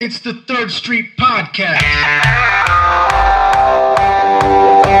It's the Third Street Podcast.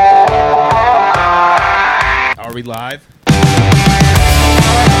 Are we live?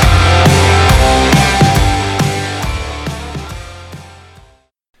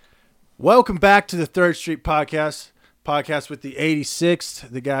 Welcome back to the Third Street Podcast with the 86th,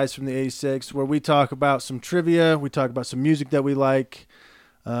 the guys from the 86th, where we talk about some trivia, we talk about some music that we like.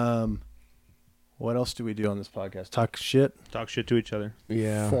 What else do we do on this podcast? Talk shit? Talk shit to each other.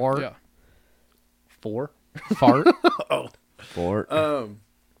 Yeah. Fart. Yeah. Fart. Oh. Fart.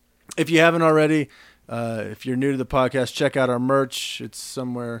 If you haven't already, if you're new to the podcast, check out our merch. It's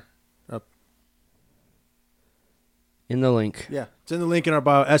somewhere up In the link. Yeah, it's in the link in our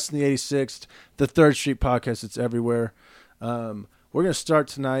bio. S in the 86th, the Third Street Podcast. It's everywhere. We're going to start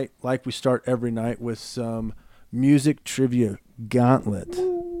tonight, like we start every night, with some music trivia gauntlet.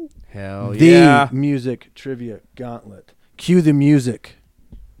 Hell yeah. The music trivia gauntlet. Cue the music.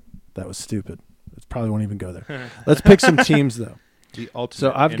 That was stupid. It probably won't even go there. Let's pick some teams, though. The ultimate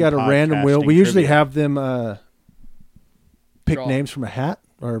So I've got a random wheel. We usually have them pick names from a hat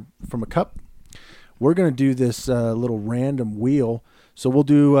or from a cup. We're going to do this little random wheel. So we'll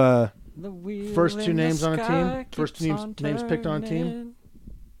do first two names on a team. First two names picked on a team.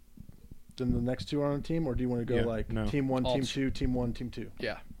 Then the next two are on a team, or do you want to go team one, team two, team one, team two?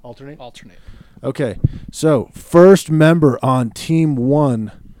 Yeah. Alternate? Okay. So first member on team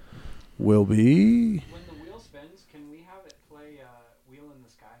one will be... When the wheel spins, can we have it play Wheel in the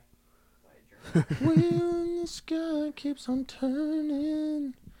Sky by Journey? Wheel in the sky keeps on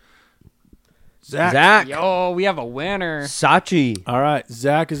turning. Zach. Zach. Yo, we have a winner. Sachi. All right.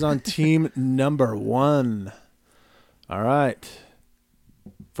 Zach is on team number one. All right.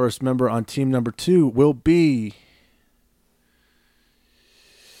 First member on team number two will be...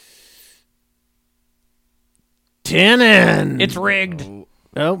 Tannen. It's rigged.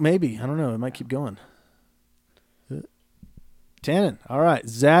 Oh, maybe. I don't know. It might keep going. Tannen. All right.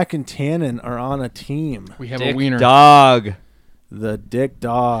 Zach and Tannen are on a team. We have Dick a wiener. Dog. The Dick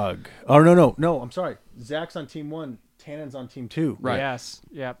Dog. Oh, no. I'm sorry. Zach's on team one. Tannen's on team two. Right. Yes.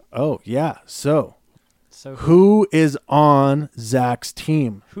 Yep. Oh, yeah. So So who is on Zach's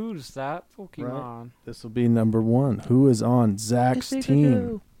team? who's that Pokemon? This will be number one. Who is on Zach's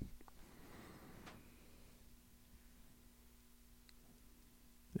team?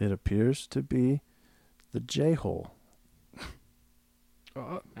 It appears to be the J-Hole.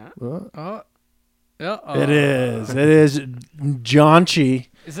 It is. It is Jonchi.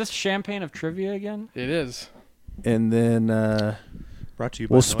 Is this Champagne of Trivia again? It is. And then Brought to you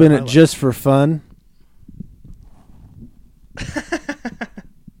by we'll spin it just for fun.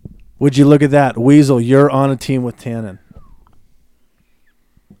 Would you look at that? Weasel, you're on a team with Tannen.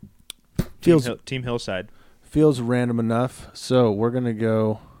 Team Hillside. Feels random enough. So we're going to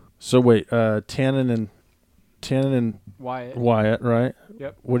go... So wait, Tannen and Wyatt, right?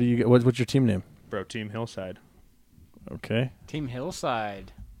 Yep. What do you get? What's your team name? Bro, Team Hillside. Okay. Team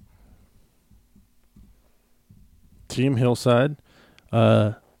Hillside. Team Hillside.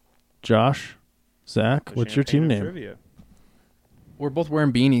 Josh, Zach, what's your team name? Trivia. We're both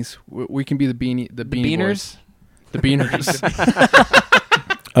wearing beanies. We can be the beanie Beaners? boys. The beaners.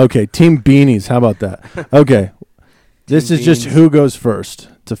 Okay, Team Beanies. How about that? Okay. This Team is just Beans. who goes first.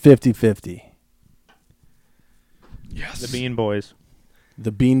 It's a 50-50. Yes. The Bean Boys.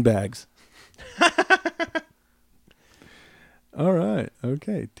 The bean bags. All right.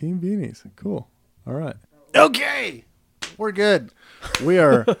 Okay. Team Beanies. Cool. All right. Okay. We're good. We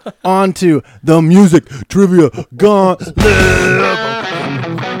are on to the music trivia gauntlet.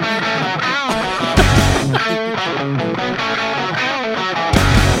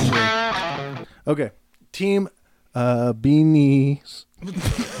 Okay. Team Beanies.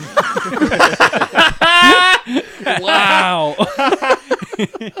 Wow.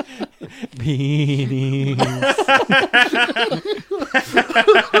 Beanies.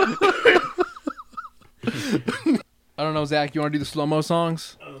 I don't know, Zach. You want to do the slow-mo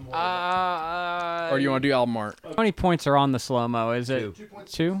songs? Or do you want to do album art? How many points are on the slow-mo? Is it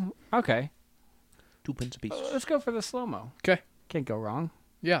two? Okay. 2 pence apiece. Let's go for the slow-mo. Okay. Can't go wrong.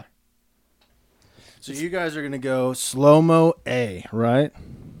 Yeah. So you guys are going to go slow-mo A, right?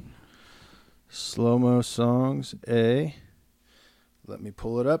 Slow-mo songs A. Let me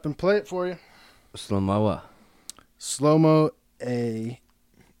pull it up and play it for you. Slow-mo. Slow-mo A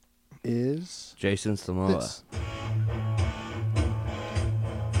is... Jason Slow-mo. this.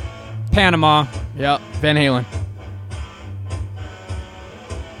 Panama. Yeah. Van Halen.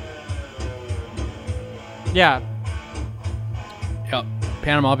 Yeah. Yep.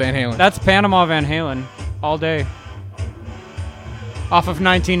 Panama Van Halen. That's Panama Van Halen all day. Off of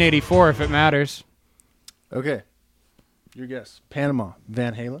 1984, if it matters. Okay. Your guess. Panama,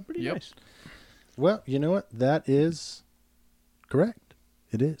 Van Halen. Pretty Yep. nice. Well, you know what? That is correct.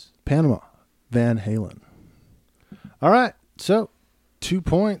 It is. Panama, Van Halen. All right. So, 2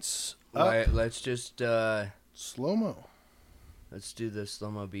 points. All right, let's just Slow-mo. let's do the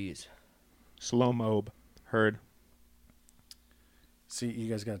slow-mo bees. Slow mob. Heard. See, you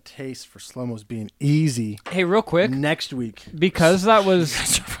guys got a taste for slow-mos being easy Hey, real quick, next week. because that was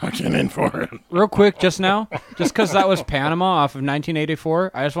You're fucking in for it. real quick just now, just because that was Panama off of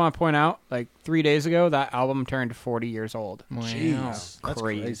 1984. I just want to point out, like 3 days ago, that album turned 40 years old. Wow. Jeez. That's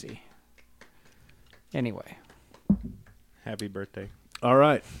Crazy. Anyway, Happy birthday. All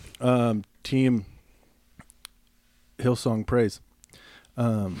right. Team Hillsong Praise.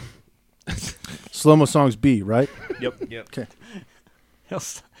 Slow-mo songs B, right? Yep. Okay. he'll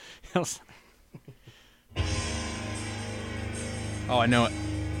Oh, I know it.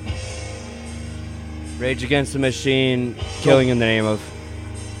 Rage Against the Machine, Killing in the Name of.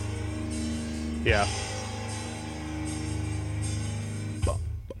 Yeah.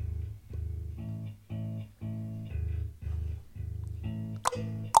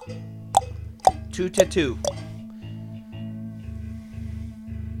 Two to two.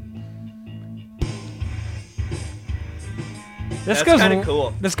 This That's goes kind of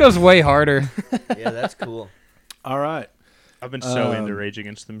cool. This goes way harder. Yeah, that's cool. All right. I've been so into Rage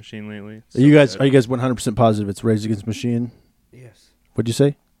Against the Machine lately. Are you guys 100% positive it's Rage Against the Machine? Yes. What'd you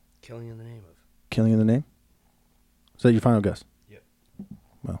say? Killing in the Name of. Killing in the Name? Is that your final guess? Yep.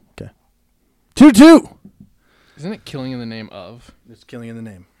 Well, okay. 2-2. Isn't it Killing in the Name of? It's Killing in the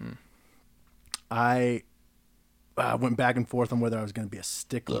Name. I went back and forth on whether I was going to be a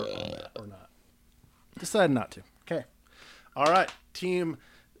stickler on that or not. Decided not to. Okay. All right. Team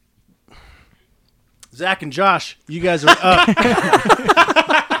Zach and Josh, you guys are up.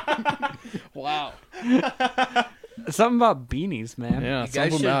 Wow. Something about beanies, man. Yeah, You guys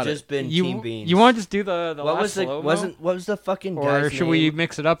something should about have just been You Team Beans. you want to just do the what last was the slow-mo? what was the fucking Or guy's should we name?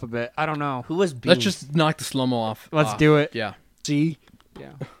 mix it up a bit? I don't know. Who was Beans? Let's just knock the slow-mo off. Let's do it. Yeah. See?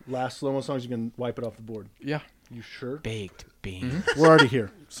 Yeah. Last slow-mo songs, you can wipe it off the board. Yeah. You sure? Baked beans. We're already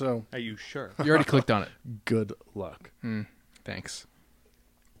here, so Are you sure? You already clicked on it. good luck. Thanks.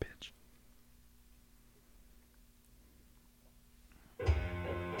 Bitch.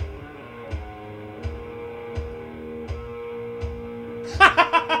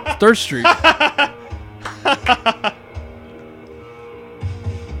 Third Street.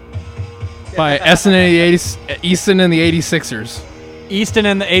 By Easton and the 86ers. Easton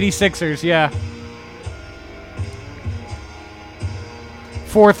and the 86ers, yeah.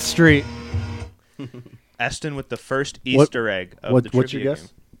 4th Street. Eston with the first Easter egg of the What's your trivia guess? game.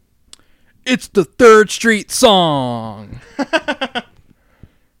 It's the Third Street song.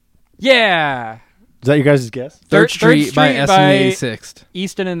 Yeah. Is that your guys' guess? Third Street Street by by- Easton and the 86th.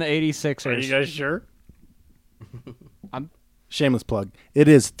 Easton and the 86ers. guys sure? I'm- Shameless plug. It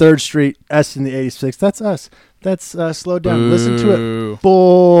is 3rd Street, S in the 86. That's us. That's slow down. Listen to Boo. it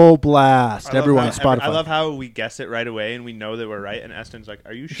full blast. Everyone on Spotify. I love how we guess it right away and we know that we're right. And Eston's like,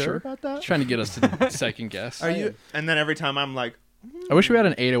 "Are you sure about that? Trying to get us to second guess. Are you?" And then every time I'm like, I wish we had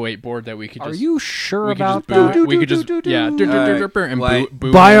an 808 board that we could just. Are you sure we could about just that? We could just yeah. And Why-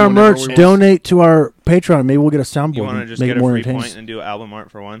 boo Buy him our whenever merch. we- Donate to our Patreon. Maybe we'll get a soundboard. "You want to and just make get it a more free entertaining. point and do album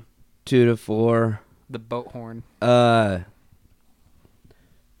art for one?" 2 to 4. The boat horn.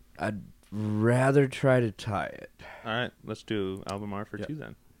 I'd rather try to tie it. All right, let's do album art for two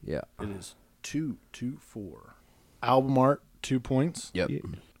then. Yeah. It is 2-4. Album art, 2 points. Yep.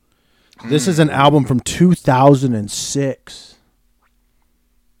 This is an album from 2006.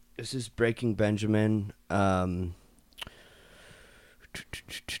 This is Breaking Benjamin. A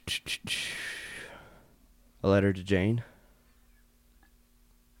Letter to Jane.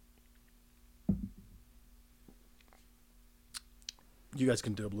 You guys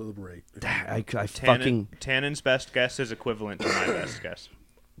can deliberate. I fucking Tannen's best guess is equivalent to my best guess.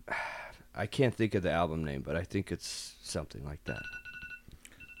 I can't think of the album name, but I think it's something like that.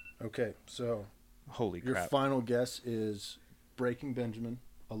 Okay, so Holy your crap! final guess is Breaking Benjamin,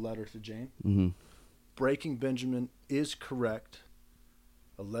 A Letter to Jane. Mm-hmm. Breaking Benjamin is correct.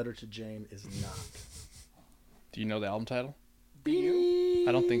 A Letter to Jane is not. Do you know the album title? I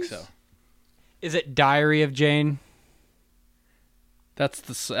don't think so. Is it Diary of Jane? That's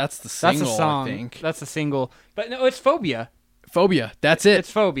the single. That's a song. I think. That's a single. But no, it's Phobia. Phobia. That's it. It's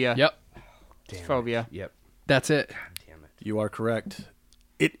Phobia. Yep. It's Phobia. Yep. That's it. Damn it. You are correct.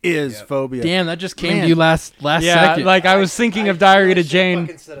 It is Phobia. Damn, that just came Man. to you last Yeah, second. like I was thinking of Diary to Jane.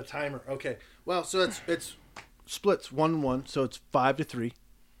 Fucking set a timer. Okay. Well, so it's splits 1-1, so it's 5-3.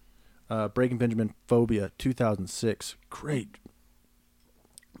 Breaking Benjamin, Phobia, 2006. Great.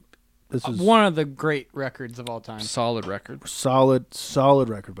 This is One of the great records of all time. Solid record. solid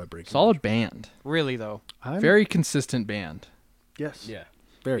record by Breaking. Solid band. Really, though. Very consistent band. Yes. Yeah.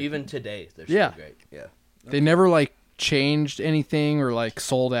 Very. Even today, they're Yeah. still great. Yeah. They never like changed anything or like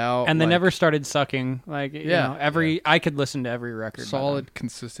sold out. And they like, never started sucking. Like, you Yeah. know, I could listen to every record. by solid,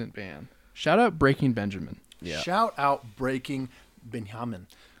 consistent band. Shout out Breaking Benjamin. Yeah. Shout out Breaking Benjamin.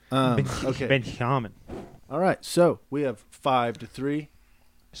 Okay. Benjamin. All right. So we have 5-3.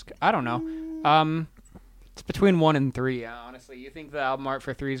 then. I don't know. It's between 1 and 3. Honestly, you think the album art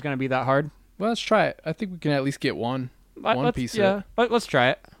for 3 is going to be that hard? Well, let's try it. I think we can at least get one piece of it. Let's try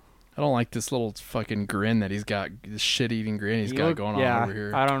it. I don't like this little fucking grin that he's got, this shit-eating grin he's got going on over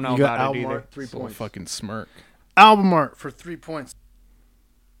here. I don't know You got about it album either. art, 3 This little points. fucking smirk. Album art for 3 points.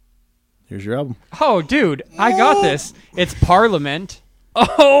 Here's your album. Oh, dude, I got this. It's Parliament.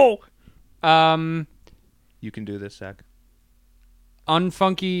 Oh! You can do this, Zach.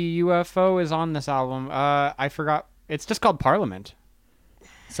 Unfunky UFO is on this album. I forgot. It's just called Parliament.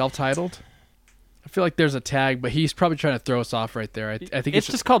 Self-titled? I feel like there's a tag, but he's probably trying to throw us off right there. I think It's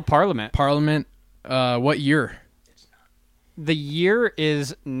just called Parliament. Parliament. What year? The year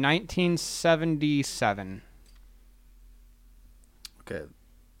is 1977. Okay.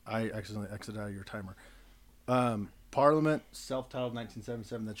 I accidentally exited out of your timer. Parliament, self-titled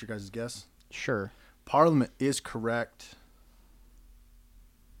 1977. That's your guys' guess? Sure. Parliament is correct.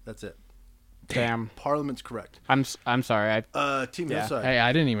 That's it. Damn. Parliament's correct. I'm sorry. Team Yeah. Hillside. Hey,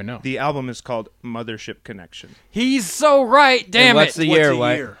 I didn't even know. The album is called Mothership Connection. He's so right. Damn what's it. the year, What's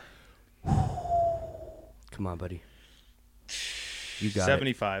White? year? Come on, buddy. You got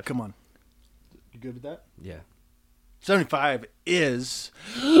 75. Come on. You good with that? it. Yeah. 75 is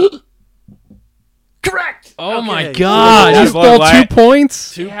correct. Oh Okay. my god! Atta You boy, stole 2 Wyatt.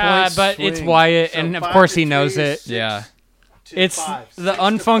 points? Yeah, points but it's swing. Wyatt, So and of 5 course to he knows 3, it. 6 Yeah. to It's 5, the 6 to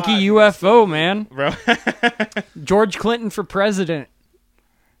unfunky 5. UFO, man. Bro. George Clinton for president.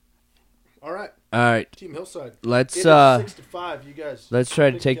 All right. All right. Team Hillside. Let's It is 6 to 5. You guys. let's try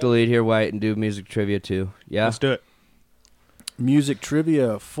to pick take the together. lead here, White, and do music trivia too. Yeah. Let's do it. Music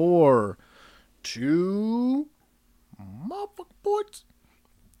trivia for 2 motherfucking points.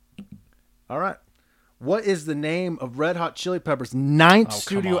 All right. What is the name of Red Hot Chili Peppers' 9th come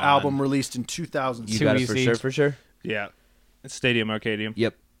studio on. album released in You 2006? Too got it easy. for sure. Yeah. It's Stadium Arcadium.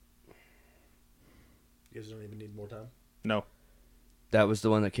 Yep. You guys don't even need more time. No. That was the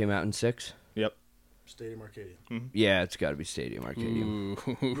one that came out in 6. Yep. Stadium Arcadium. Yeah, it's got to be Stadium Arcadium.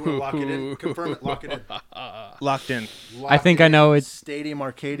 You want to lock it in? Confirm it. Lock it in. Locked in. Lock I think it I in. know it's- Stadium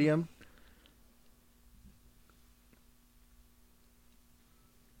Arcadium.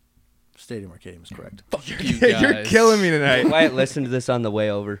 Stadium Arcadium is correct. You're killing me tonight. Wyatt listened to this on the way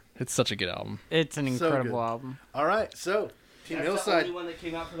over. It's such a good album. It's an So incredible good. album. All right, so Team Hillside one that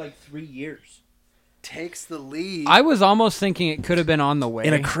came out for like 3 years. takes the lead. I was almost thinking it could have been on the way.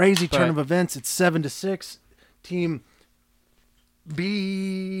 In a crazy turn but- of events, it's 7-6. Team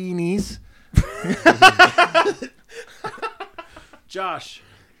Beanies. Josh,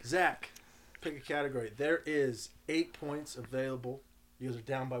 Zach, pick a category. There is 8 points available. You guys are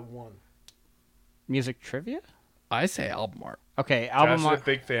down by 1. Music trivia? I say album art. Okay, album art.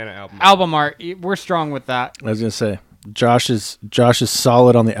 big fan of album. Album art. We're strong with that. I was gonna say Josh is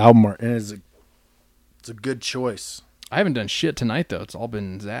solid on the album art, and it's a good choice. I haven't done shit tonight though. It's all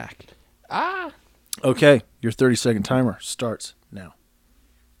been Zach. Okay, your 30-second timer starts now.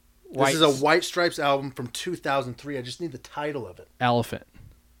 White. This is a White Stripes album from 2003. I just need the title of it. Elephant.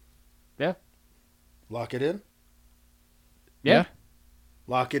 Yeah. Lock it in. Yeah.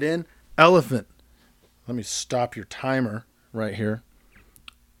 Lock it in. Elephant. Let me stop your timer right here.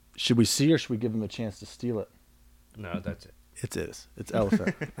 Should we see or should we give him a chance to steal it? No, that's it. It is. It's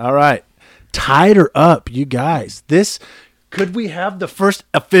Elephant. All right. Tied her up, you guys. Could we have the first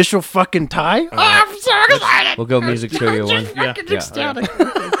official fucking tie? I'm so excited. We'll go music trivia one. Yeah.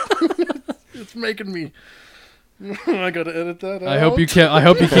 It's making me. I gotta edit that out. I hope you keep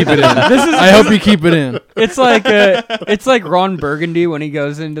it in. I hope you keep it in. It's like Ron Burgundy when he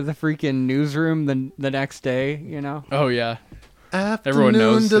goes into the freaking newsroom the next day, you know? Oh yeah. Afternoon Everyone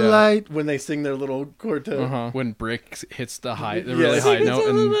knows, yeah. delight when they sing their little quartet. When Brick hits the really Yes. high note,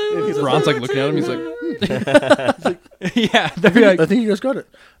 and Ron's like looking at him. He's like, Yeah. They're like, I think you guys got it.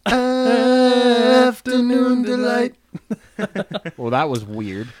 Afternoon delight. well, that was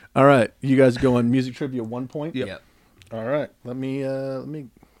weird. All right, you guys go on music trivia 1 point. Yep. All right, let me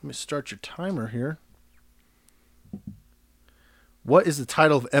start your timer here. What is the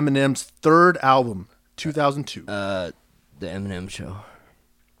title of Eminem's third album, 2002. The Eminem Show.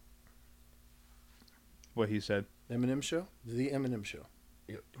 What he said. Eminem Show? The Eminem Show.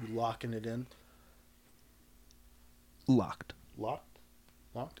 You locking it in? Locked. Locked?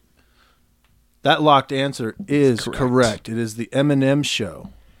 That locked answer is correct. It is the Eminem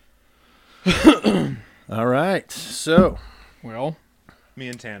Show. All right. So, Well, Me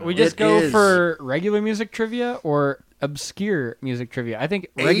and Tanner. We just It go is. for regular music trivia or obscure music trivia. I think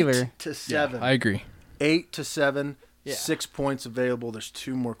regular. 8 to 7. I agree. 8 to 7. Yeah. 6 points available. There's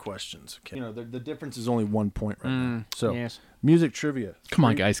 2 more questions. Okay. The difference is only 1 point right now. So, yes. music trivia. Come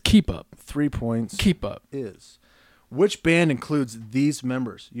on, guys. Keep up. 3 points. Keep up. Is which band includes these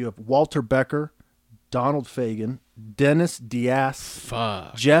members? You have Walter Becker, Donald Fagen, Dennis Diaz,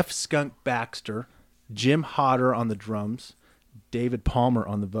 Fuck. Jeff Skunk Baxter, Jim Hodder on the drums, David Palmer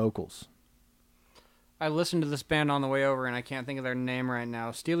on the vocals. I listened to this band on the way over, and I can't think of their name right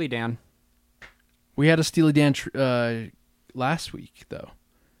now. Steely Dan. We had a Steely Dan last week, though.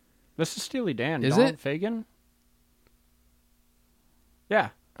 This is Steely Dan. Is Donald it? Fagen? Yeah.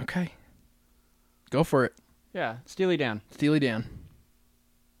 Okay. Go for it. Yeah. Steely Dan. Steely Dan.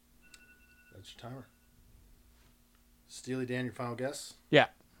 That's your timer. Steely Dan, your final guess? Yeah.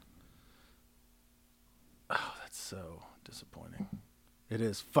 Oh, that's so disappointing. It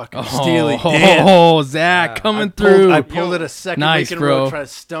is fucking Steely Dan. Oh, Zach coming through. I pulled it a second Nice, week in a row bro. to try to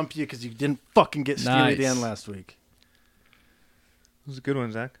stump you because you didn't fucking get Steely Nice. Dan last week. It was a good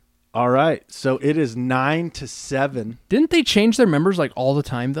one, Zach. All right, so it is 9 to 7. Didn't they change their members like all the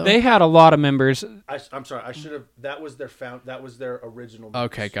time though? They had a lot of members. I'm sorry, I should have. That was their original.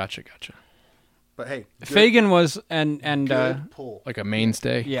 Okay, mix. gotcha. But hey, good, Fagen was and good pull. Like a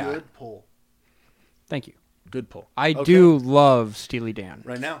mainstay. yeah. Good pull. Thank you. Good pull. I Okay. do love Steely Dan.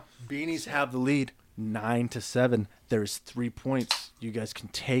 Right now, Beanies have the lead, 9 to 7. There's 3 points. You guys can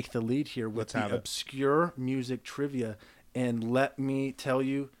take the lead here with Let's the have it. obscure music trivia, and let me tell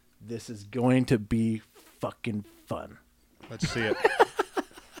you, this is going to be fucking fun. Let's see it.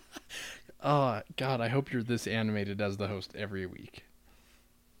 Oh God, I hope you're this animated as the host every week.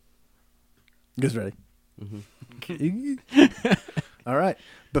 You guys ready? All right.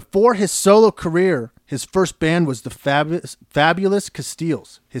 Before his solo career, his first band was the Fabulous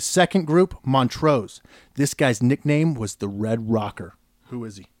Castiles. His second group, Montrose. This guy's nickname was the Red Rocker. Who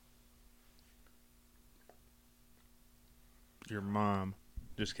is he? Your mom.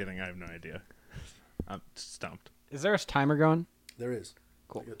 Just kidding. I have no idea. I'm stumped. Is there a timer going? There is.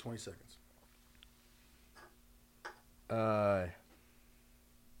 Cool. You got 20 seconds.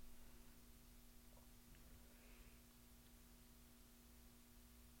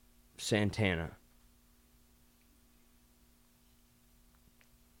 Santana.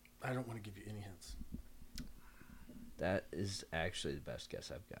 I don't want to give you any hints. That is actually the best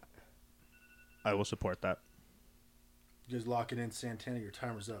guess I've got. I will support that. You guys lock it in, Santana. Your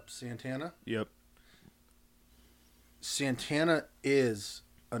timer's up. Santana? Yep. Santana is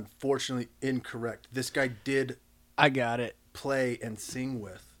unfortunately incorrect. This guy did I got it. play and sing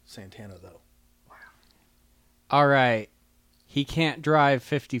with Santana, though. All right. He can't drive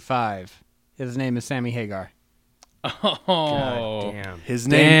 55. His name is Sammy Hagar. Oh, God damn. His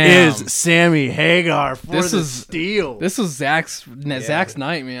name Damn. is Sammy Hagar for This the is- steal. this is Zach's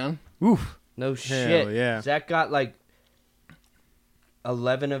night, man. Oof. No shit. yeah. Zach got like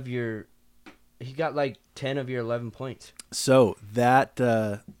 11 of your. He got like 10 of your 11 points. So that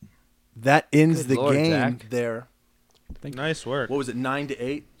ends Good the Lord, game Zach. there. Nice work. What was it, 9 to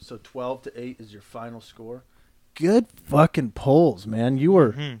 8? So 12 to 8 is your final score. Good fucking polls, man. You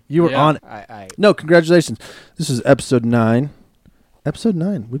were Yeah. on it. I No, congratulations. This is episode 9. Episode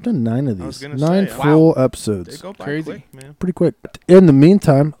 9. We've done 9 of I was these. gonna 9 say, full They episodes. go by Crazy. quick, man. Pretty quick. In the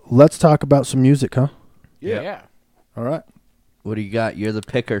meantime, let's talk about some music, huh? yeah. All right. What do you got? You're the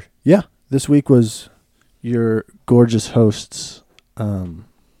picker. Yeah. This week was your gorgeous host's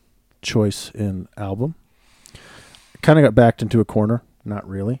choice in album. Kind of got backed into a corner, not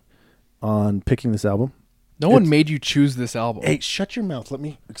really, on picking this album. No one It's- made you choose this album. Hey, shut your mouth. Let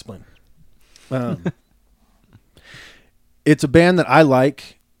me explain. It's a band that I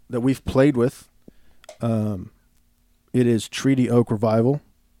like, that we've played with. It is Treaty Oak Revival,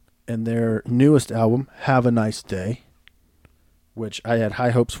 and their newest album, Have a Nice Day, which I had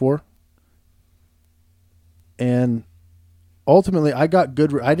high hopes for. And ultimately, I got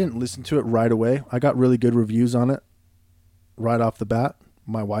good. I didn't listen to it right away. I got really good reviews on it right off the bat.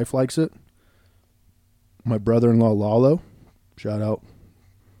 My wife likes it. My brother-in-law, Lalo, shout out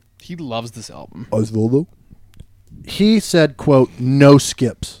He loves this album. Osvaldo. He said, quote, no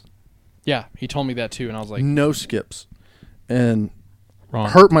skips. Yeah, he told me that too, and I was like, No skips. And Wrong.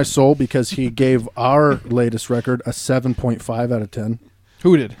 hurt my soul because he gave our latest record a 7.5 out of 10.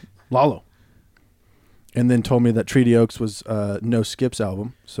 Who did? Lalo. And then told me that Treaty Oaks was No Skips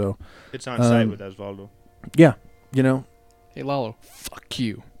album. So, It's on site with Osvaldo. yeah, you know. Hey, Lalo. Fuck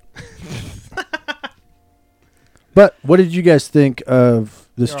you. But what did you guys think of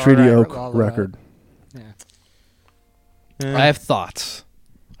this You're Treaty all right, Oak Lalo. record? Yeah. I have thoughts.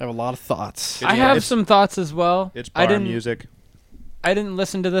 I have a lot of thoughts. I have some thoughts as well. It's I bar didn't, music. I didn't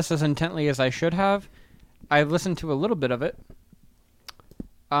listen to this as intently as I should have. I listened to a little bit of it.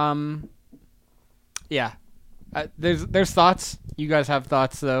 Yeah. There's thoughts. You guys have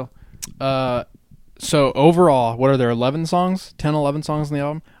thoughts though. So overall, what are there, 11 songs? 10, 11 songs on the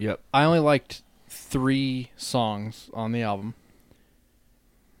album? Yep. I only liked 3 songs on the album.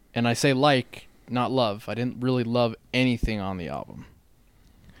 And I say like, not love. I didn't really love anything on the album.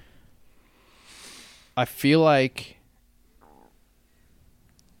 I feel like...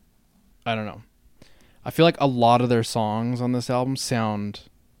 I don't know. I feel like a lot of their songs on this album sound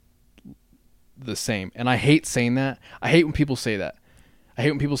the same. And I hate saying that. I hate when people say that. I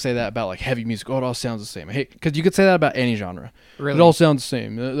hate when people say that about like heavy music. Oh, it all sounds the same. I hate because you could say that about any genre. Really? It all sounds the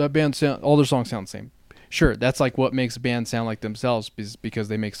same. That band sound, all their songs sound the same. Sure, that's like what makes a band sound like themselves because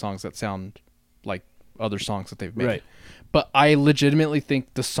they make songs that sound like other songs that they've made. Right. But I legitimately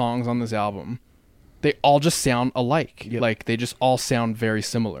think the songs on this album, they all just sound alike. Yep. Like they just all sound very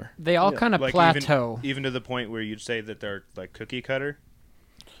similar. They all kind of Like plateau. even to the point where you'd say that they're like cookie cutter.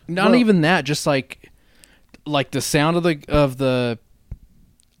 Not Well- even that, just like the sound of the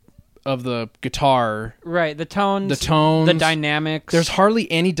guitar, Right, the tones, tones, the dynamics. There's hardly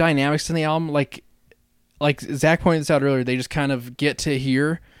any dynamics in the album. Like Zach pointed this out earlier, they just kind of get to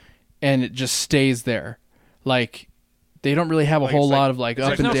here, and it just stays there. Like they don't really have a Like, whole it's like- lot of like It's up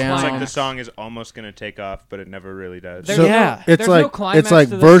like, and no down. It's like the climax. song is almost going to take off, but it never really does. There's So, yeah, there's no climax it's like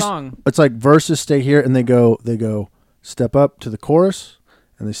to the verse. song. It's like verses stay here and they go step up to the chorus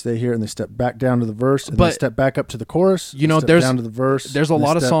and they stay here and they step back down to the verse and they But, step back up to the chorus. you know, step there's- down to the verse. There's a and they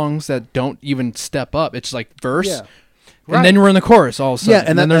lot of step- songs that don't even step up. It's like verse, Yeah. and then we're in the chorus all of a sudden. Yeah,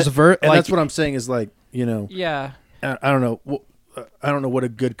 and then there's a verse. And Like, that's what I'm saying is like, you know, Yeah. I don't know. I don't know what a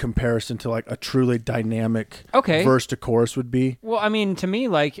good comparison to like a truly dynamic Okay. verse to chorus would be. Well, I mean, to me,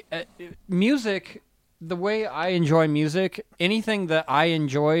 like music, the way I enjoy music, anything that I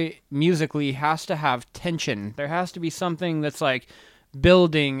enjoy musically has to have tension. There has to be something that's like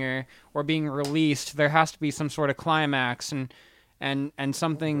building or being released. There has to be some sort of climax and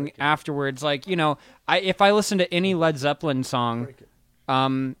something afterwards. Like, you know, if I listen to any Led Zeppelin song,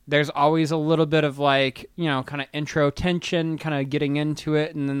 there's always a little bit of like, you know, kind of intro tension, kind of getting into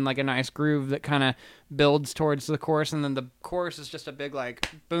it, and then like a nice groove that kind of builds towards the chorus, and then the chorus is just a big like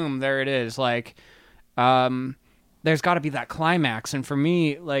boom, there it is. Like there's got to be that climax. And for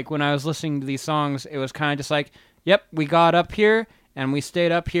me, like when I was listening to these songs, it was kind of just like, yep, we got up here and we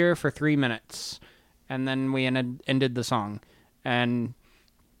stayed up here for 3 minutes, and then we ended the song. And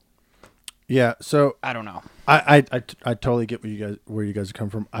Yeah. So I don't know. I totally get where you guys come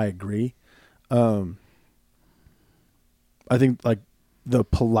from. I agree. I think like the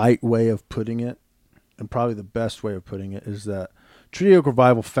polite way of putting it, and probably the best way of putting it, is that Treaty Oak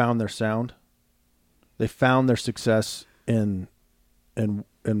Revival found their sound. They found their success in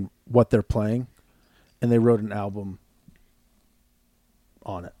what they're playing, and they wrote an album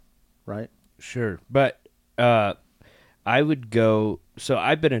on it, right? Sure, but I would go. So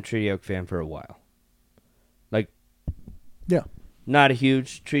I've been a Treaty Oak fan for a while. Like, Yeah. not a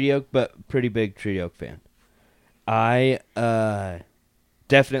huge Treaty Oak, but pretty big Treaty Oak fan. I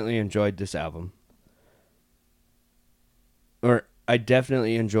definitely enjoyed this album, or I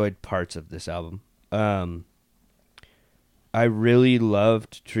definitely enjoyed parts of this album. I really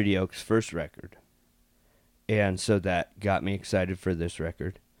loved Treaty Oak's first record, and so that got me excited for this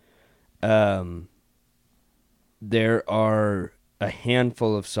record. There are a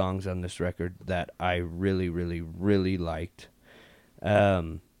handful of songs on this record that I really, really, really liked.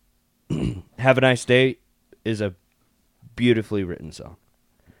 Have a Nice Day is a beautifully written song.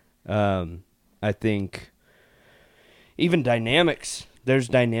 I think even dynamics, there's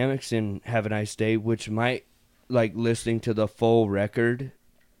dynamics in Have a Nice Day, which might, like, listening to the full record,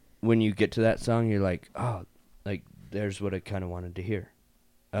 when you get to that song, you're like, oh, like, there's what I kind of wanted to hear.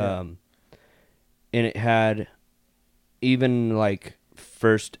 And it had even, like,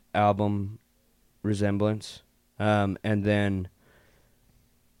 first album resemblance. And then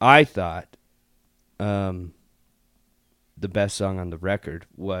I thought the best song on the record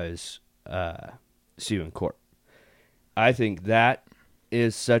was See You in Court. I think that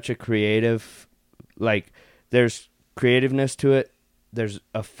is such a creative, like, there's creativeness to it, there's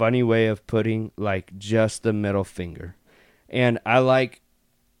a funny way of putting like just the middle finger. And I'm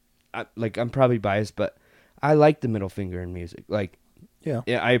probably biased, but I like the middle finger in music. Like, Yeah.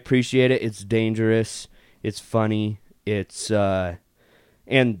 I appreciate it. It's dangerous. It's funny. It's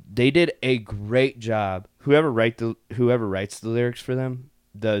and they did a great job. Whoever writes the lyrics for them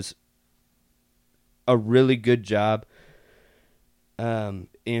does a really good job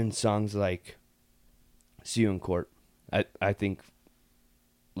in songs like "See You in Court." I think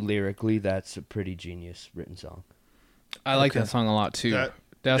lyrically that's a pretty genius written song. I like that song a lot too.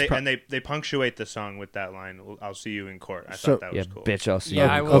 They punctuate the song with that line. "I'll see you in court." I thought that was cool. Bitch, I'll see you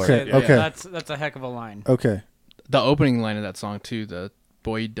Yeah, I in will court. say that. Okay. That's a heck of a line. Okay. The opening line of that song too, the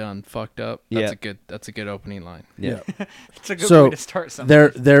 "Boy you done fucked up." That's Yeah. That's a good opening line. Yeah. It's a good So, way to start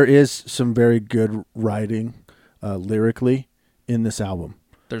something. There is some very good writing lyrically in this album.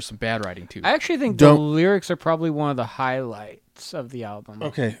 There's some bad writing too. I actually think the lyrics are probably one of the highlights of the album.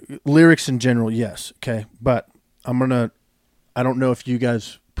 Okay, lyrics in general, yes. Okay, but I don't know if you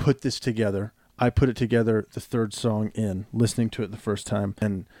guys put this together. I put it together the third song in, listening to it the first time,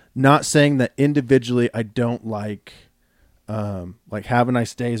 and not saying that individually I don't like "Have a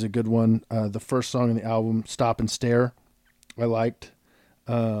Nice Day" is a good one. The first song in the album, "Stop and Stare," I liked.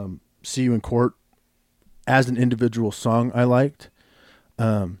 "See You in Court" as an individual song, I liked.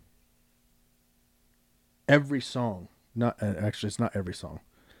 Every song, it's not every song.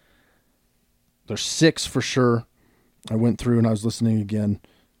 There's 6 for sure. I went through and I was listening again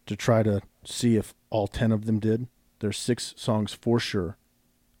to try to see if all 10 of them did. There's 6 songs for sure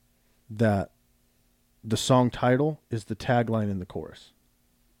that the song title is the tagline in the chorus.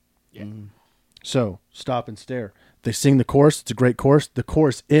 Yeah. So, "Stop and Stare." They sing the chorus. It's a great chorus. The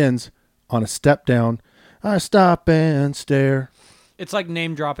chorus ends on a step down. "I stop and stare." It's like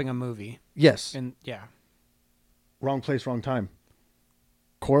name dropping a movie. Yes. And yeah. Wrong place, wrong time.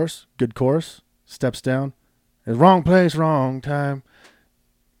 Chorus, good chorus. Steps down. It's wrong place, wrong time.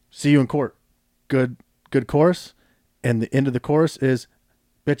 "See You in Court." Good chorus. And the end of the chorus is,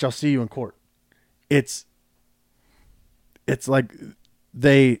 "Bitch, I'll see you in court." It's like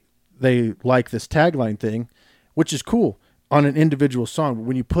they like this tagline thing, which is cool on an individual song. But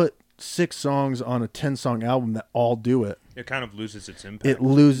when you put 6 songs on a 10-song album that all do it, It kind of loses its impact. it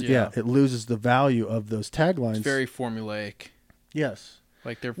loses the value of those taglines. It's very formulaic. Yes.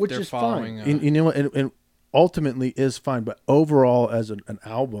 Like they're Which is following. fine. You know what? And ultimately is fine. But overall, as an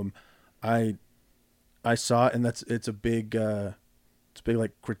album, I saw it, and it's a big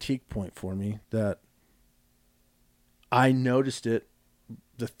like critique point for me that I noticed it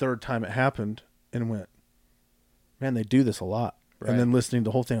the third time it happened and went, man, they do this a lot. Right. And then listening to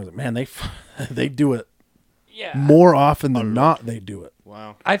the whole thing, I was like, man, they do it Yeah. more often than not. They do it.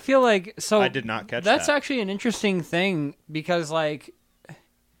 Wow. I feel like I did not catch that's that. actually an interesting thing because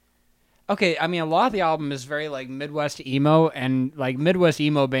okay, I mean a lot of the album is very like Midwest emo and like Midwest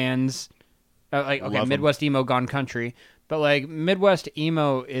emo bands Midwest emo gone country, but like Midwest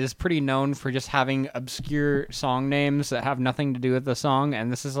emo is pretty known for just having obscure song names that have nothing to do with the song,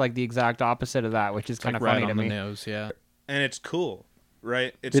 and this is like the exact opposite of that, which is kind of right funny on to the me. nose, yeah. And it's cool,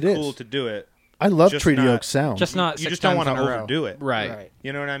 right? It's It is. cool to do it. I love Just Treaty not- Oak sound. Just not You 6 just don't times want to in a row. overdo it. Right.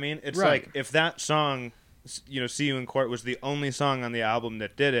 You know what I mean? It's Right. like if that song, "See You in Court" was the only song on the album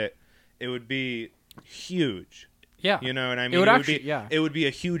that did it, it would be huge. Yeah. You know what I mean? It would actually, be, yeah. It would be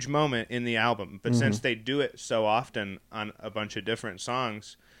a huge moment in the album. But since they do it so often on a bunch of different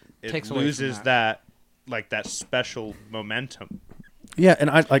songs, it Takes away from loses that special momentum. Yeah,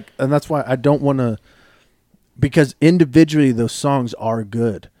 and and that's why I don't want to, because individually those songs are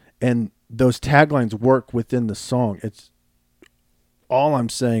good and those taglines work within the song. It's all I'm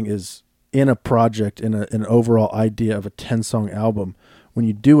saying is in a project, in an overall idea of a 10-song album, when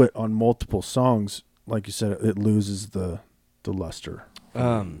you do it on multiple songs, like you said, it loses the luster.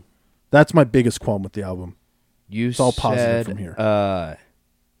 That's my biggest qualm with the album. It's all positive from here.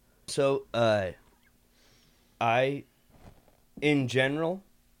 In general,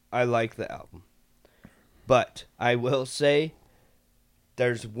 I like the album. But I will say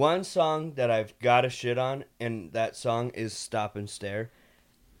there's one song that I've got to shit on, and that song is "Stop and Stare."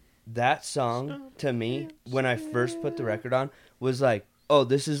 That song, to me, when I first put the record on, was like, oh,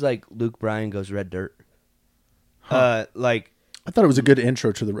 this is like Luke Bryan goes Red Dirt. I thought it was a good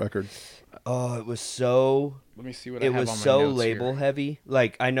intro to the record. Oh, it was so... Let me see what It I have was on my so notes label here. heavy.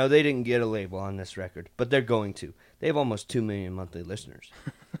 Like, I know they didn't get a label on this record, but they're going to. They have almost 2 million monthly listeners.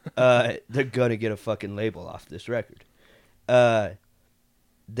 They're going to get a fucking label off this record.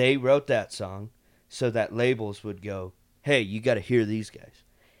 They wrote that song so that labels would go, hey, you got to hear these guys.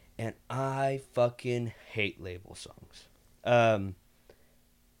 And I fucking hate label songs.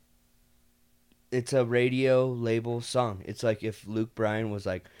 it's a radio label song. It's like if Luke Bryan was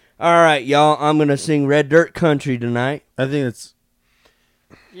like, "All right, y'all, I'm gonna sing Red Dirt Country tonight." I think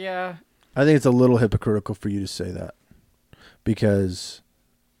it's a little hypocritical for you to say that because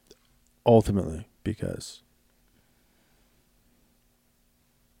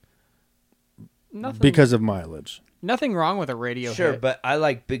because of mileage. Nothing wrong with a radio Sure, hit. but I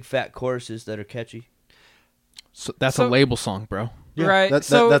like big fat choruses that are catchy. So that's a label song, bro. Yeah, right. That's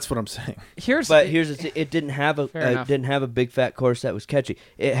what I'm saying. Here's it didn't have a big fat chorus that was catchy.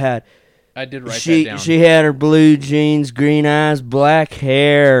 It had I did write she that down. she had her blue jeans, green eyes, black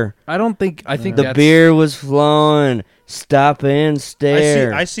hair. I think The beer was flowing. Stop and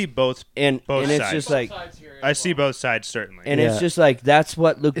stare. I see both and both and it's sides. just like I see both sides certainly. and it's just like that's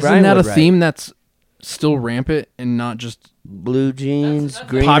what Luke Isn't Bryan that a would write. theme that's still rampant and not just Blue jeans,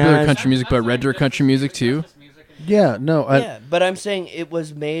 green popular eyes. country music, but Red Dirt country music too? Yeah, no, Yeah, but I'm saying it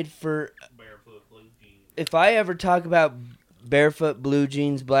was made for. If I ever talk about barefoot, blue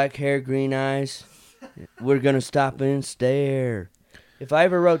jeans, black hair, green eyes, we're gonna stop and stare. If I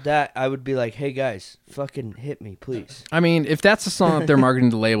ever wrote that, I would be like, "Hey guys, fucking hit me, please." I mean, if that's a song that they're marketing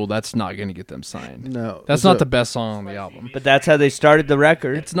to label, that's not going to get them signed. no, That's not the best song on the album. But that's how they started the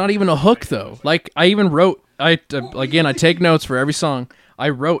record. It's not even a hook though. Like I even wrote, I take notes for every song. I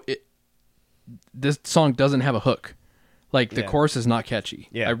wrote it. This song doesn't have a hook. Like the Yeah. chorus is not catchy.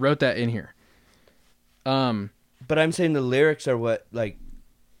 Yeah. I wrote that in here. But I'm saying the lyrics are what like.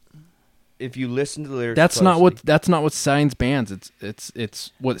 If you listen to the lyrics, That's not closely, what signs bands.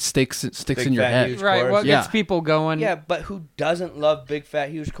 It's what sticks Big in your fat head. huge right. chorus. What Yeah. gets people going? Yeah, but who doesn't love big fat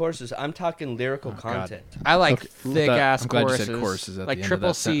huge choruses? I'm talking lyrical content. I like thick ass I'm glad you choruses. said choruses at like the end of triple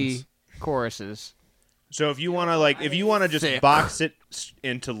that C sentence. choruses. So if you want to just Sick. box it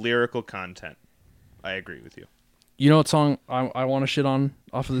into lyrical content, I agree with you. You know what song I want to shit on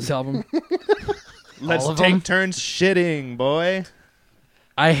off of this album? Let's of take them? turns shitting, boy.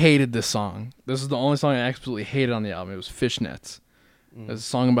 I hated this song. This is the only song I absolutely hated on the album. It was Fishnets. It's a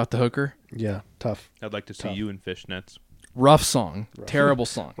song about the hooker. Yeah, tough. I'd like to see you in fishnets. Rough song. Terrible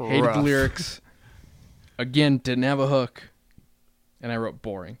song. Hated the Rough. lyrics. Again, didn't have a hook. And I wrote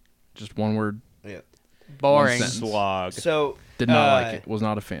boring. Just one word. Yeah. Boring. One sentence. Slog. So Did not like it. Was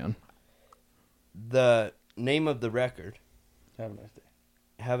not a fan. the name of the record, Have a nice day.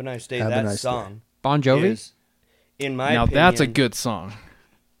 "Have a Nice Day." Have a that Nice Day. song Bon Jovi. is, in my Now opinion, that's a good song.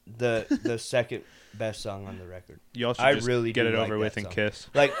 the second best song on the record. You also I just really get do it like over that with and song. kiss.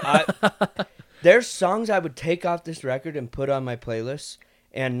 Like there's songs I would take off this record and put on my playlist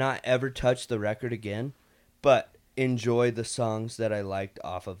and not ever touch the record again, but enjoy the songs that I liked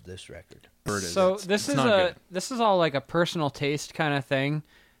off of this record. So this is not good. this is all like a personal taste kind of thing,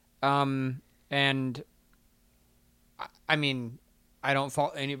 and I mean, I don't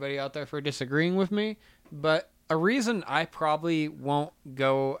fault anybody out there for disagreeing with me, but a reason I probably won't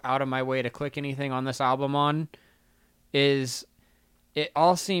go out of my way to click anything on this album is it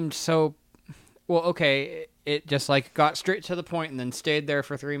all seemed so well. Okay, it just like got straight to the point and then stayed there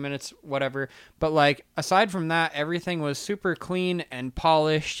for 3 minutes, whatever. But like aside from that, everything was super clean and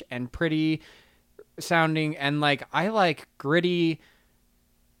polished and pretty sounding, and like I like gritty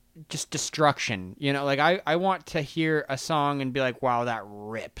just destruction, you know, like I want to hear a song and be like, wow, that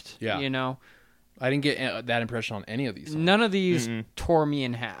ripped. Yeah. You know, I didn't get that impression on any of these songs. none of these tore me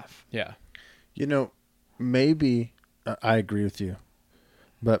in half. Yeah. You know, maybe I agree with you,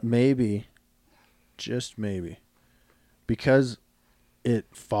 but maybe, just maybe, because it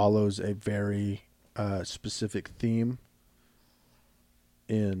follows a very specific theme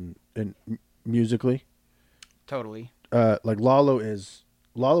in musically. Totally. Like Lalo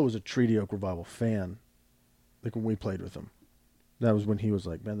was a Treaty Oak Revival fan. Like when we played with him, that was when he was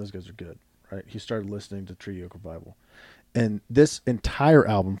like, "Man, those guys are good." Right? He started listening to Treaty Oak Revival, and this entire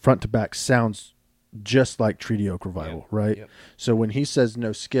album, front to back, sounds just like Treaty Oak Revival, right? Yep. So when he says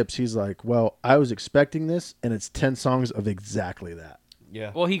no skips, he's like, "Well, I was expecting this, and it's 10 songs of exactly that."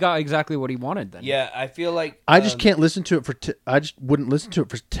 Yeah. Well, he got exactly what he wanted then. Yeah, I feel like I just can't listen to it for. I just wouldn't listen to it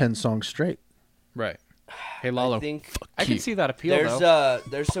for 10 songs straight. Right. Hey, Lalo. I think I can see that appeal there's though.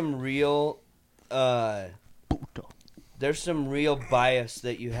 there's some real there's some real bias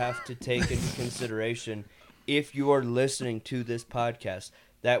that you have to take into consideration if you are listening to this podcast,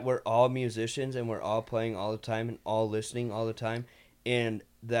 that we're all musicians and we're all playing all the time and all listening all the time, and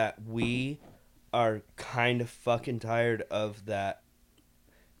that we are kind of fucking tired of that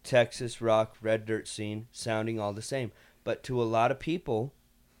Texas rock red dirt scene sounding all the same. But to a lot of people,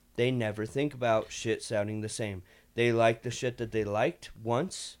 they never think about shit sounding the same. They like the shit that they liked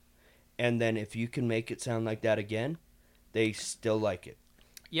once, and then if you can make it sound like that again, they still like it.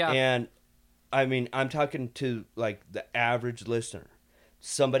 Yeah. And I mean, I'm talking to like the average listener,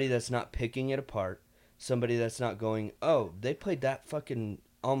 somebody that's not picking it apart, somebody that's not going, oh, they played that fucking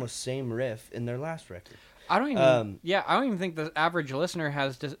almost same riff in their last record. I don't even. I don't even think the average listener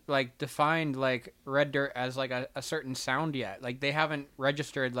has defined like Red Dirt as like a certain sound yet. Like they haven't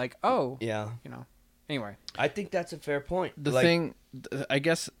registered like, oh, Yeah. Anyway, I think that's a fair point. The thing, I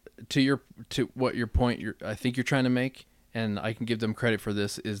guess, to what your point I think you're trying to make, and I can give them credit for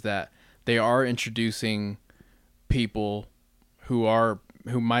this, is that they are introducing people who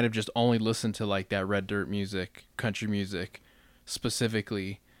might have just only listened to like that Red Dirt music, country music,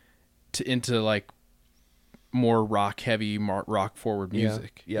 specifically, into like more rock heavy, rock forward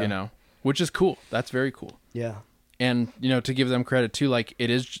music. Yeah. Which is cool. That's very cool. Yeah. And to give them credit too, like it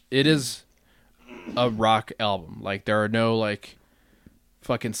is a rock album. Like there are no like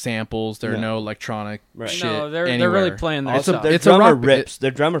fucking samples. There are no electronic shit. No, they're anywhere. really playing their stuff. Their drummer rips.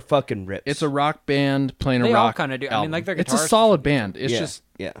 Their drummer fucking rips. It's a rock band playing they a rock. all kind of do. Album. I mean, like their it's guitars. a solid band. It's just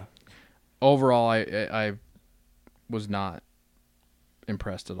yeah. Overall, I was not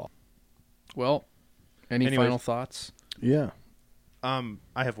impressed at all. Well, anyways, final thoughts? Yeah. I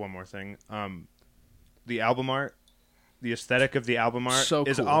have one more thing. The album art, the aesthetic of the album art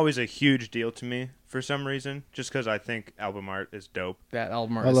is cool. always a huge deal to me for some reason, just because I think album art is dope. That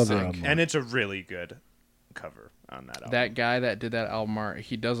album art I is love sick. that album art. And it's a really good cover on that album. That guy that did that album art,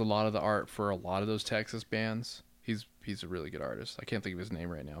 he does a lot of the art for a lot of those Texas bands. He's a really good artist. I can't think of his name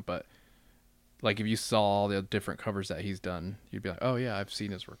right now, but like if you saw all the different covers that he's done, you'd be like, oh yeah, I've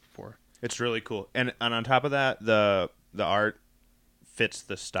seen his work before. It's really cool. And on top of that, the art fits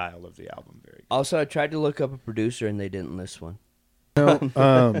the style of the album very good. Also, I tried to look up a producer and they didn't list one.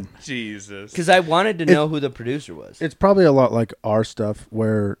 Jesus. Because I wanted to know who the producer was. It's probably a lot like our stuff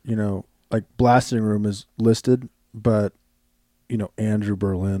where, like Blasting Room is listed, but, Andrew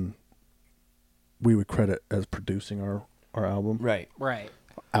Berlin, we would credit as producing our album. Right.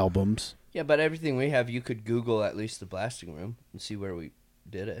 Albums. Yeah, but everything we have, you could Google at least the Blasting Room and see where we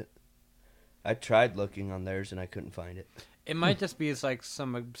did it. I tried looking on theirs and I couldn't find it. It might just be as like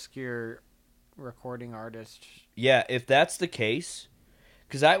some obscure recording artist. Yeah, if that's the case,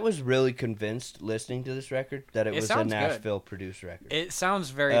 because I was really convinced listening to this record that it was a Nashville produced record. It sounds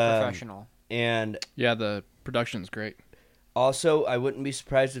very professional. And yeah, the production's great. Also, I wouldn't be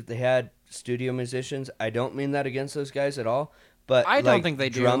surprised if they had studio musicians. I don't mean that against those guys at all, but I don't think they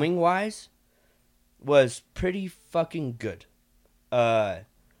do. Drumming wise, was pretty fucking good.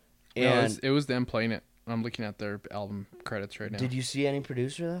 And it was them playing it. I'm looking at their album credits right now. Did you see any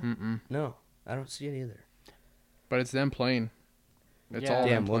producer though? Mm-mm. No, I don't see it either. But it's them playing. It's all Damn,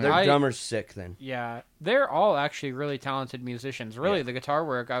 them well, playing. their drummer's sick then. Yeah, they're all actually really talented musicians. Really, the guitar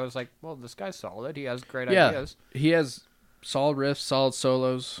work, I was like, well, this guy's solid. He has great ideas. He has solid riffs, solid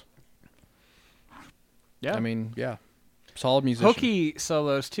solos. Yeah. I mean, yeah. Solid musician. Hooky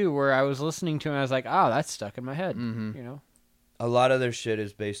solos, too, where I was listening to him and I was like, that's stuck in my head. Mm-hmm. A lot of their shit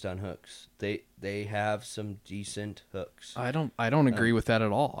is based on hooks. They have some decent hooks. I don't agree with that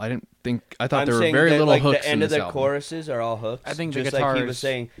at all. I thought there were saying very that, little like, hooks the end in of this their album. choruses are all hooks. I think just the guitars... like he was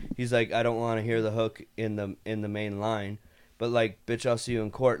saying, he's like, I don't want to hear the hook in the main line, but like, bitch, I'll see you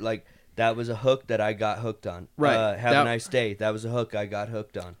in court. Like that was a hook that I got hooked on. Right. Have a nice day. That was a hook I got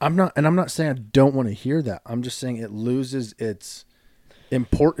hooked on. I'm not saying I don't want to hear that. I'm just saying it loses its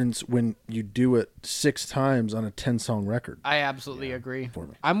importance when you do it 6 times on a 10-song record. I absolutely agree.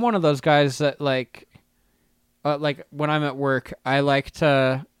 I'm one of those guys that like when I'm at work, I like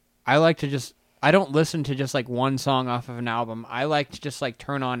to just, I don't listen to just like one song off of an album. I like to just like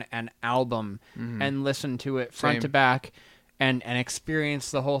turn on an album and listen to it front to back and experience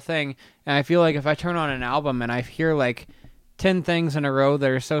the whole thing. And I feel like if I turn on an album and I hear like 10 things in a row that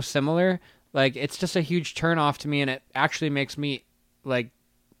are so similar, like it's just a huge turn off to me, and it actually makes me like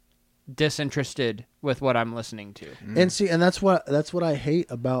disinterested with what I'm listening to. And see, and that's what I hate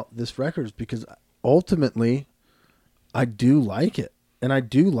about this record, is because ultimately I do like it, and I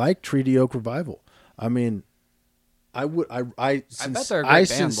do like Treaty Oak Revival. I mean, I bet they're a great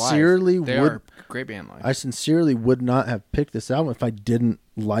band live. They are a great band live. I sincerely would not have picked this album if I didn't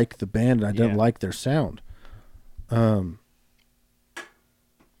like the band and I didn't like their sound.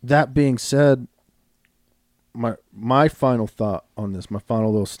 That being said, my final thought on this, my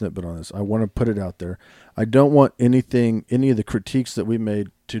final little snippet on this, I want to put it out there. I don't want any of the critiques that we made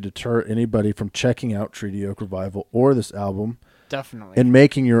to deter anybody from checking out Treaty Oak Revival or this album. Definitely. And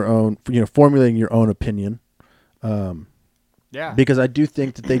making your own, formulating your own opinion. Because I do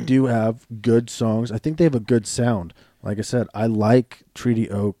think that they do have good songs. I think they have a good sound. Like I said, I like Treaty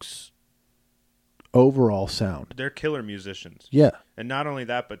Oak's overall sound. They're killer musicians. Yeah. And not only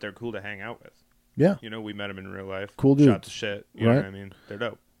that, but they're cool to hang out with. Yeah. You know, we met them in real life. Cool dudes. Shot the shit. You know what I mean? They're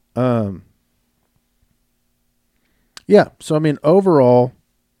dope. Yeah. So I mean, overall,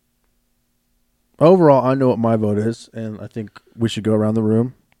 I know what my vote is, and I think we should go around the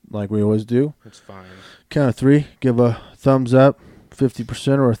room like we always do. It's fine. Count of 3. Give a thumbs up,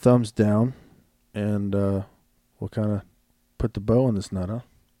 50%, or a thumbs down, and we'll kind of put the bow on this nut, huh?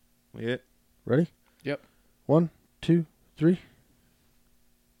 Yeah. Ready? Yep. 1, 2, 3.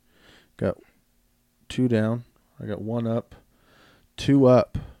 Got 2 down. I got 1 up, 2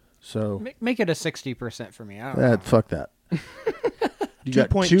 up. So Make it a 60% for me. I don't know. fuck that. You got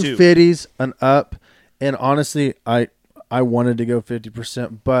 2 2.2. 50s, an up, and honestly, I wanted to go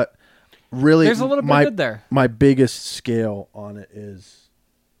 50%, but really, There's a little bit of good there. My biggest scale on it is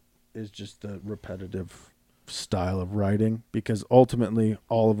just the repetitive style of writing, because ultimately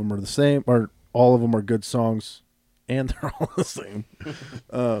all of them are the same, or all of them are good songs, and they're all the same.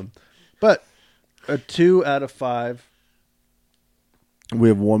 But a 2 out of 5. We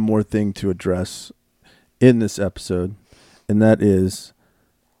have one more thing to address in this episode, and that is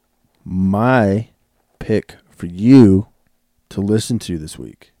my pick for you to listen to this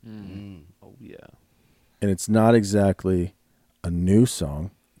week. Oh, yeah. And it's not exactly a new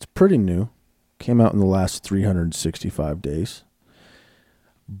song. It's pretty new. Came out in the last 365 days.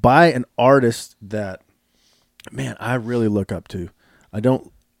 By an artist that, man, I really look up to. I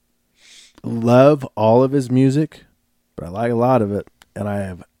don't love all of his music, but I like a lot of it. And I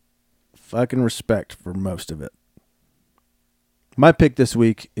have fucking respect for most of it. My pick this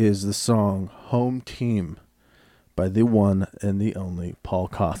week is the song Home Team by the one and the only Paul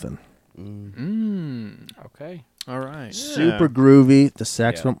Cauthen. Okay. All right. Super groovy. The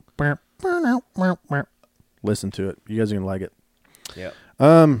saxophone. Listen to it. You guys are going to like it. Yeah.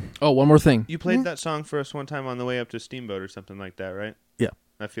 Oh, one more thing. You played that song for us one time on the way up to Steamboat or something like that, right? Yeah.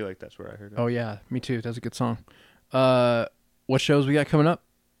 I feel like that's where I heard it. Oh yeah, me too. That's a good song. What shows we got coming up?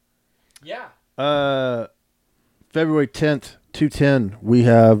 Yeah. February 10th, 210, we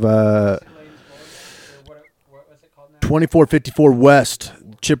have 2454 West,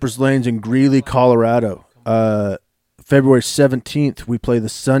 Chippers Lanes in Greeley, Colorado. February 17th, we play the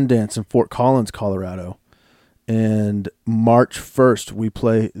Sundance in Fort Collins, Colorado. And March 1st, we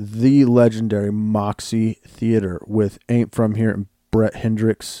play the legendary Moxie Theater with Ain't From Here and Brett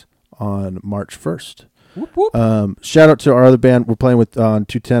Hendricks on March 1st. Whoop, whoop. Shout out to our other band we're playing with on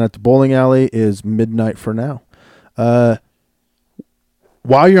 210 at the bowling alley is Midnight for Now. While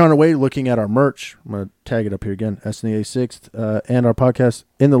you're on our way looking at our merch, I'm going to tag it up here again, SNEA 6th, and our podcast.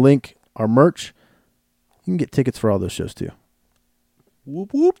 In the link, our merch, you can get tickets for all those shows too.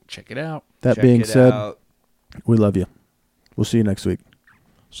 Whoop whoop. Check it out. That Check being it said, out. we love you. We'll see you next week.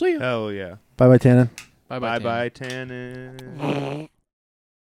 See ya. Hell yeah. Bye-bye, Tannen. Bye Bye-bye, Tannen.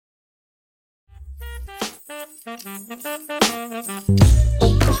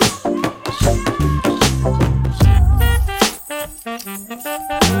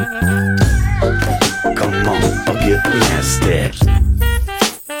 Come on, get nasty.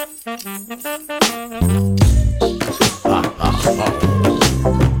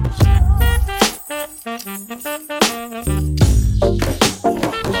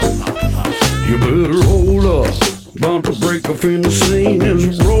 You better hold up, bound to break off in the scene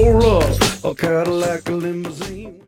and roll up a Cadillac limousine.